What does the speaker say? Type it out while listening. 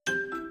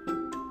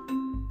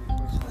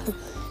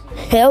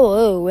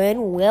Hello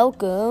and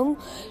welcome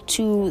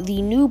to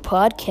the new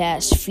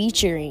podcast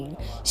featuring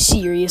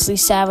Seriously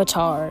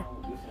Savitar,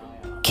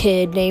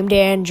 kid named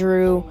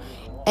Andrew,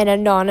 and a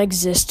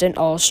non-existent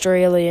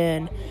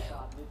Australian.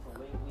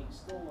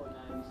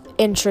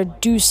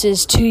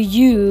 Introduces to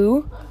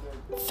you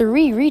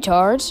 3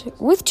 retards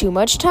with too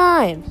much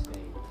time.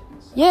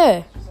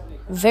 Yeah,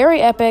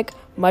 very epic,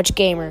 much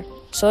gamer.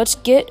 So let's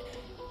get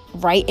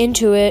right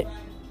into it.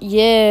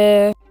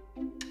 Yeah.